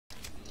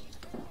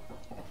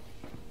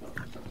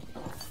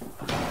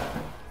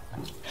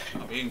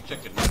being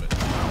chicken nugget.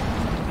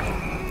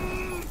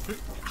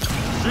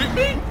 Shoot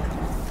me?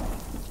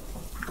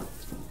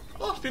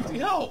 Oh, 50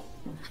 health.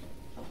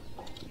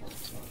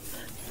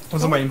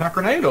 Was it my impact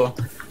grenade or?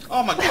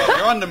 Oh my god,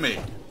 you're under me.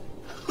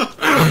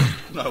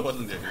 No, it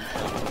wasn't you.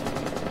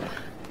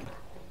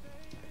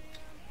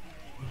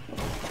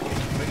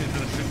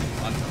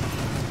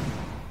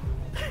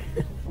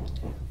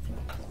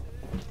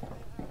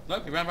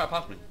 Nope, he ran right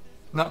past me.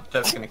 No,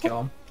 Jeff's gonna kill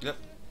him. Yep.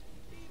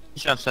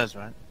 He's downstairs,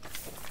 right?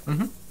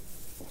 Mm-hmm.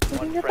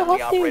 One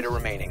friendly operator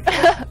remaining.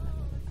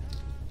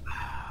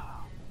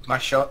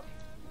 Nice shot.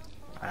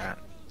 Alright.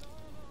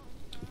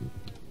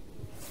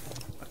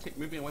 I keep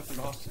moving away from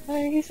the hostage.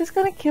 No, he's just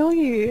gonna kill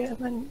you, and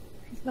then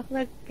he's not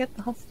gonna get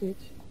the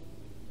hostage.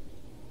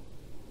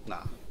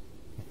 Nah.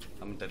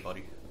 I'm a dead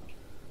body.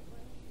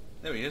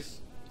 There he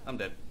is. I'm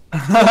dead.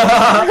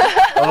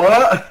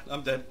 What?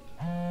 I'm dead.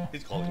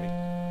 He's calling me.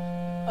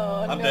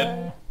 Oh I'm no.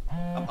 dead.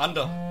 I'm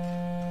under.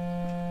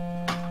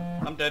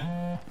 I'm dead.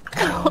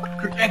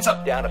 Quick, hands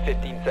up. Down to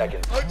 15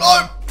 seconds.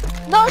 No!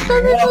 No, no,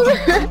 no, no.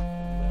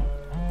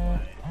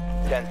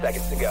 10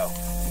 seconds to go.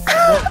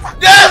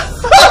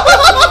 Yes!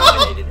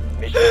 Eliminated.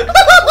 Mission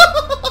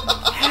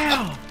successful.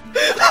 How?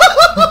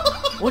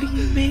 What do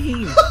you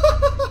mean?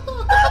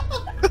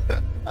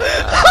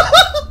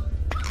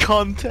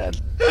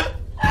 Content.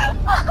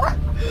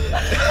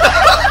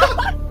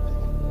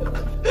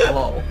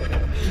 Lol.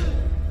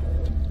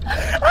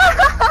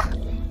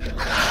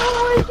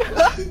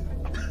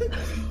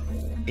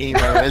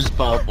 Emo is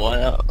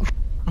barbwire.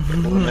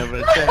 Will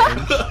never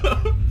change.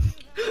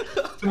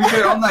 To be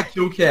fair, on that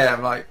kill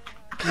cam, like,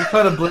 you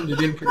kind of blended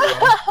in pretty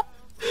well.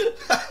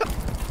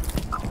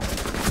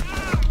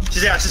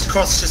 She's out, she's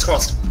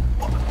crossed.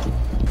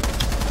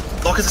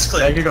 Lockers is Yeah,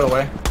 clear. you got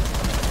away.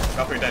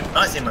 Valkyrie dead.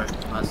 Nice Emo.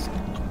 Nice.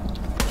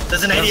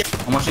 There's an 80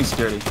 I'm watching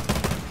security.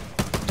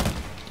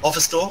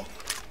 office door.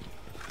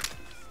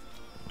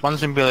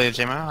 One's in Billy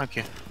Emo,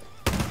 okay.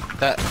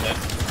 That.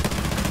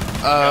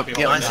 Copy,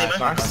 Yeah, nice, nice,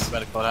 Emo. nice.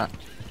 Better call that.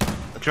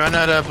 Do you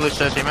know the blue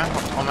stairs, Emo?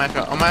 I'll make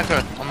her.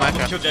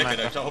 Kill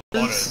Jacob, so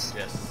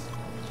yes.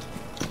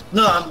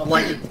 No, I'm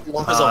like,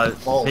 lockers on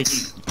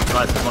bolts.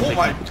 Oh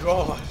my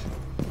god.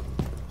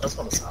 That's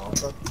not a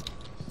silencer.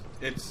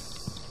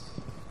 It's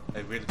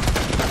a really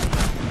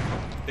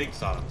big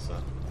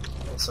silencer.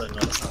 Also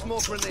not a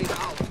silencer.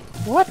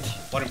 What?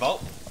 One in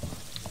vault.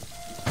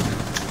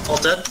 All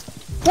dead?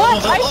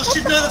 What? Oh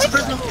shit, no, that's a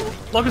prisoner!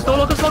 Lockers door,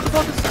 lockers. God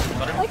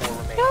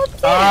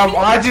damn.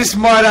 I just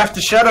might have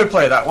to shadow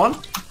play that one.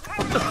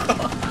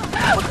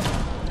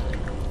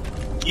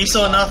 You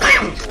saw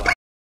nothing!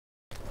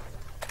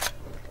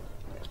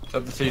 Is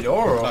that the T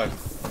door or? No.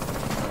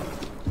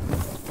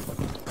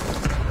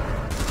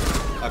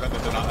 I got the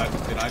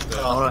denied the...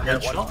 Oh, One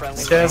headshot.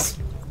 friendly Stairs.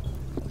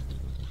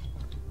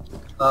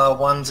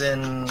 One's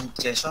in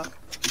Geisha.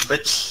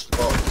 Twitch.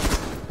 Well.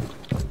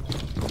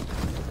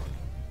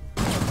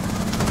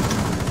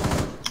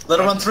 Let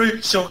her run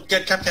through, she'll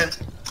get cap canned.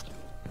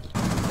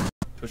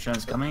 Twitch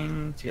drone's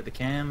coming to get the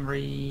cam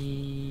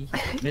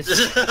miss.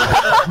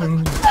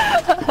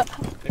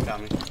 They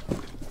found me.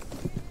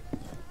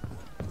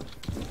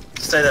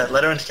 Stay there,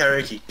 let her into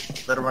karaoke.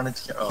 Let her run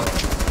into karaoke. Oh.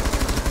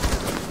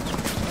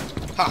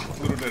 Ha!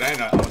 Little did I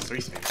know I was 3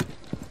 speed.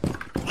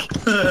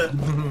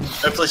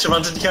 Hopefully she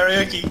runs into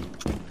karaoke.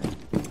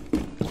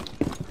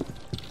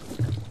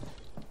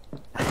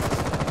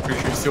 Pretty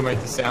sure you still make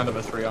the sound of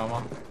a 3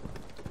 armor.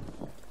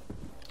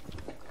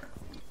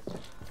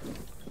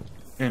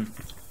 In.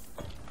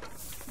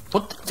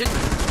 What the?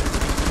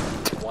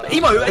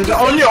 Emo!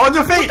 On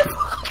your feet!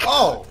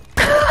 Oh!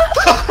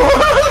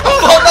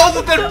 Oh, that was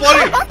a dead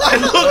body! I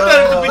looked at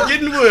it to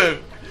begin with!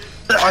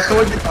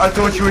 I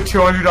thought you were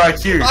 200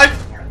 IQ.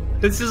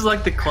 This is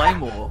like the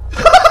Claymore.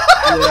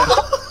 Yeah.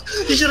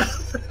 You should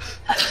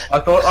I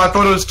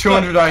thought it was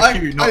 200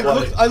 IQ, not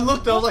like... I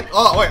looked, I was like,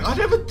 oh wait, I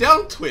have a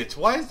down twitch.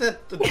 Why is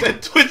that the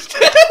dead twitch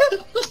there?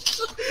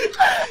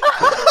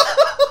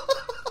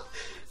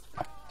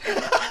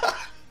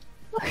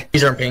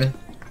 He's on ping.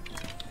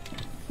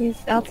 He's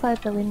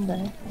outside the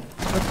window.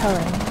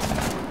 Repelling.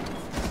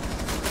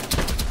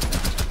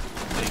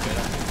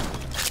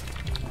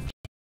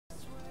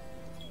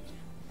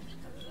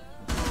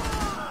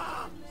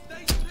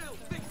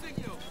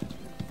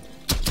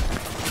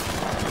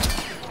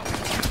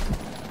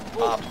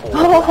 Op 4,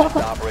 last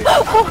operator.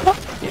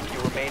 If you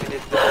remain in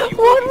this zone, you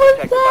will be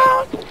detected by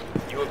hostiles.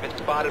 You have been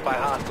spotted by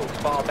hostiles.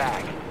 Fall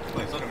back.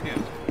 Wait, it's not over here.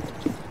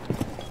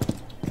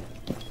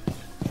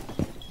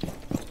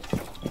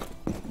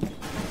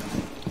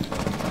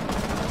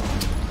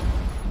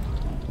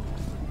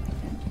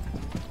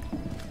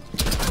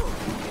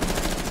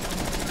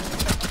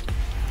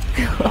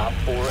 Op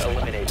 4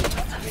 eliminated.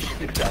 Mission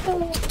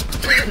successful.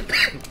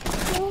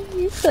 Oh,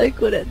 you're so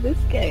good at this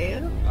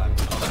game. I'm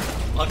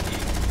lucky.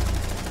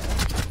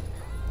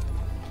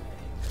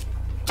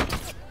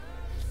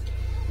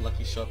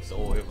 Lucky shots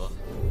all over.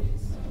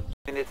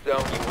 In this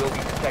zone, you will be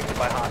detected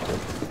by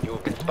hostiles. You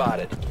have been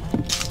spotted.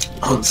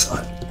 On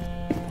side.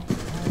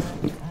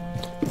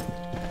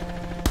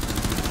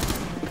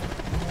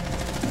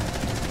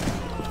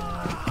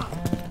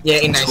 Yeah,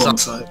 in It's nice. on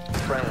site.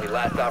 Friendly,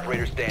 last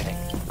operator standing.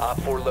 Op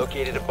 4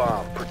 located a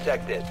bomb.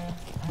 Protect it.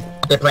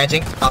 They're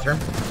planting. Bathroom.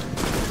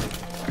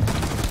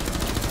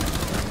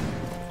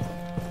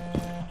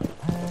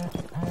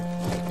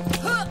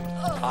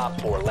 Op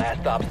 4,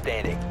 last stop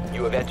standing.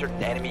 You have entered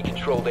an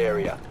enemy-controlled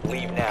area.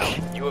 Leave now.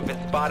 You have been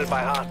spotted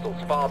by hostiles.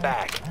 Fall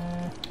back.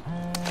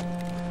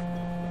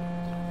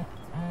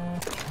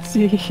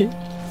 See.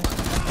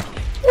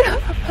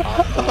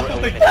 Op 4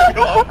 eliminated.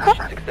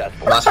 Mission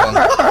successful. Last one.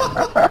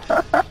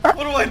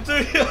 What do I do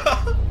here?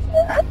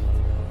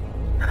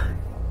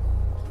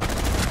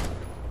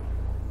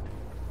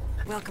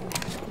 Welcome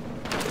back.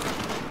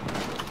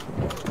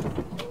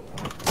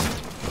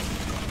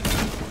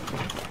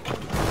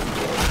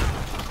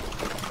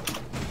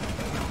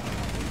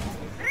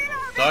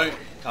 Don't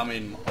come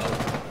in.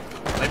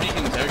 Maybe you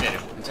can interrogate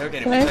him.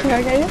 Interrogate him. Can I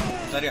interrogate you?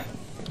 Nadia.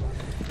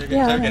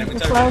 Yeah, Interrogate him.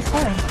 that's what I was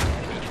Interrogate him. saying.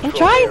 I'm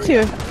trying to.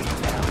 Your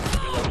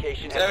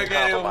location has been Interrogate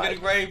him. I'm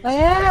compromised. getting raped. I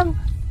am.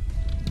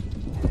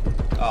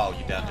 Oh,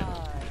 you downed him.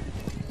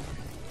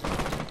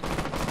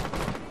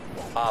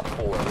 Op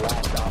 4,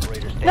 last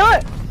operator standing. No!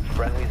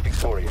 Friendly is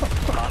victorious.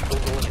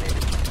 Hostiles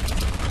eliminated.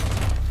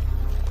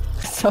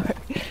 Sorry.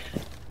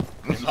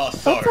 Oh, Thought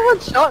sorry. someone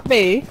shot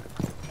me.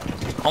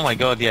 Oh my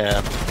god,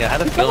 yeah. Yeah, I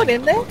had a Is someone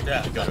feeling. in there?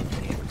 Yeah, go.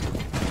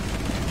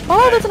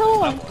 Oh, there's another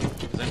one. Is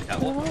that a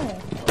catwalk? Oh.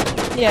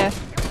 Yeah.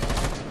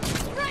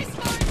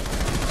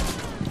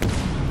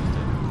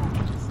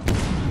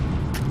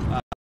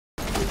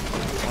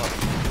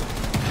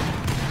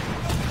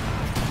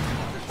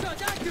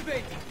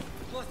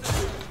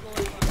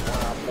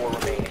 Op 4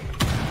 remaining.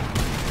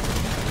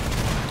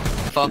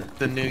 Fuck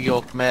the New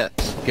York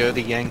Mets, go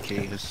the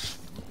Yankees.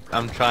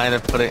 I'm trying to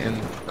put it in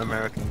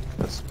American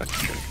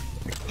perspective.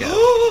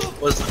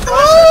 Was the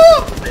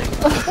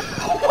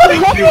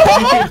Thank you.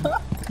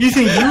 You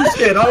think you were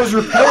scared? I was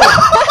repelling.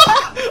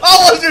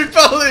 I was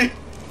repelling!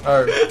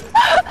 Oh.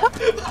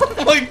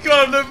 Oh my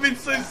god, I've never been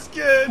so I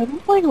scared!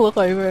 just like look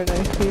over and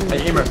I see.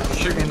 Hey, Emo,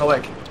 shoot me in the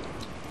leg.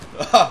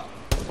 Ah,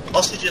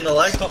 hostage in the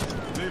leg? stop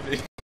moving.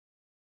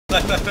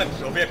 Left, left,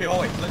 left. Or VIP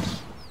hallway.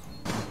 Left.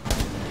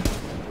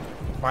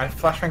 My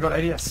flashbang got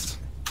ADS.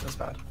 That's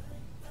bad.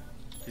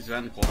 He's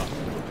around the corner.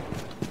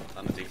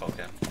 On the default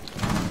cam.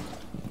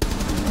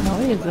 No,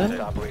 he Last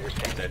isn't. operator He's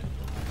standing. dead.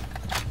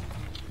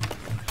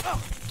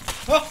 Oh!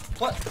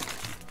 What?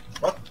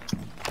 What?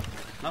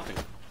 Nothing.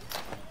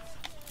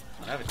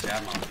 I have a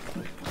jam on.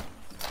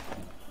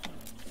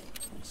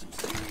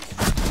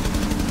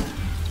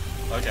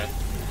 Okay.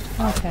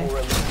 Okay. 4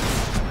 eliminated.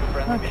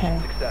 Friendly Okay.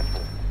 mission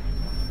successful.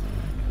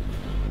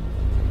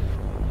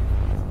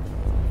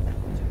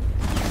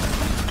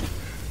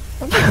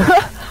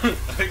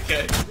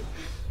 Okay.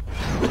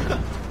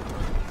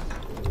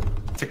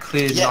 To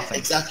clear Yeah, nothing.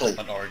 exactly.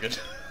 On Oregon.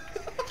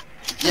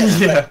 Yeah,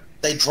 Yeah.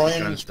 they drone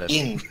Drone's dead.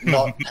 in,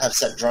 not have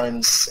set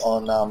drones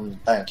on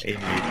bank.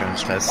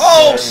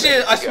 Oh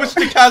shit! I switched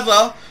to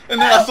Kaza,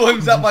 and then I saw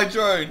him zap my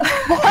drone. 5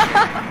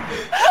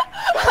 seconds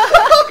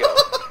to go.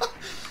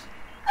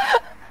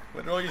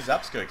 Where did all your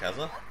zaps go,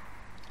 Kaza?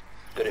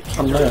 The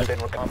diffuser has been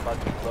recovered,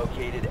 must be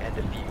located and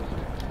defused.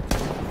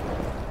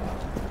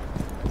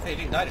 Hey, you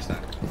didn't die just now.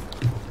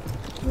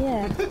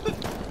 Yeah.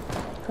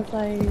 Because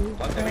I.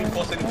 Why did they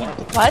reinforce any one of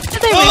them? What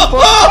did they Oh,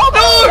 reinforce? oh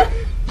no!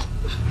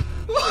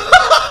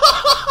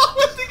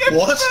 What's he getting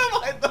What?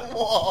 behind the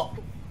wall?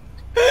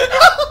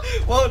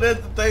 Well, there's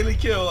the daily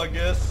kill, I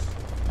guess.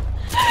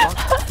 I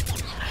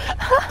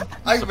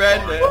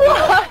ran there.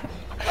 What?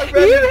 I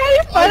ran You there.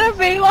 made fun of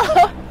me,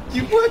 like.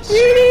 You would.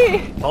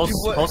 Beauty!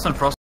 Pulse and Frost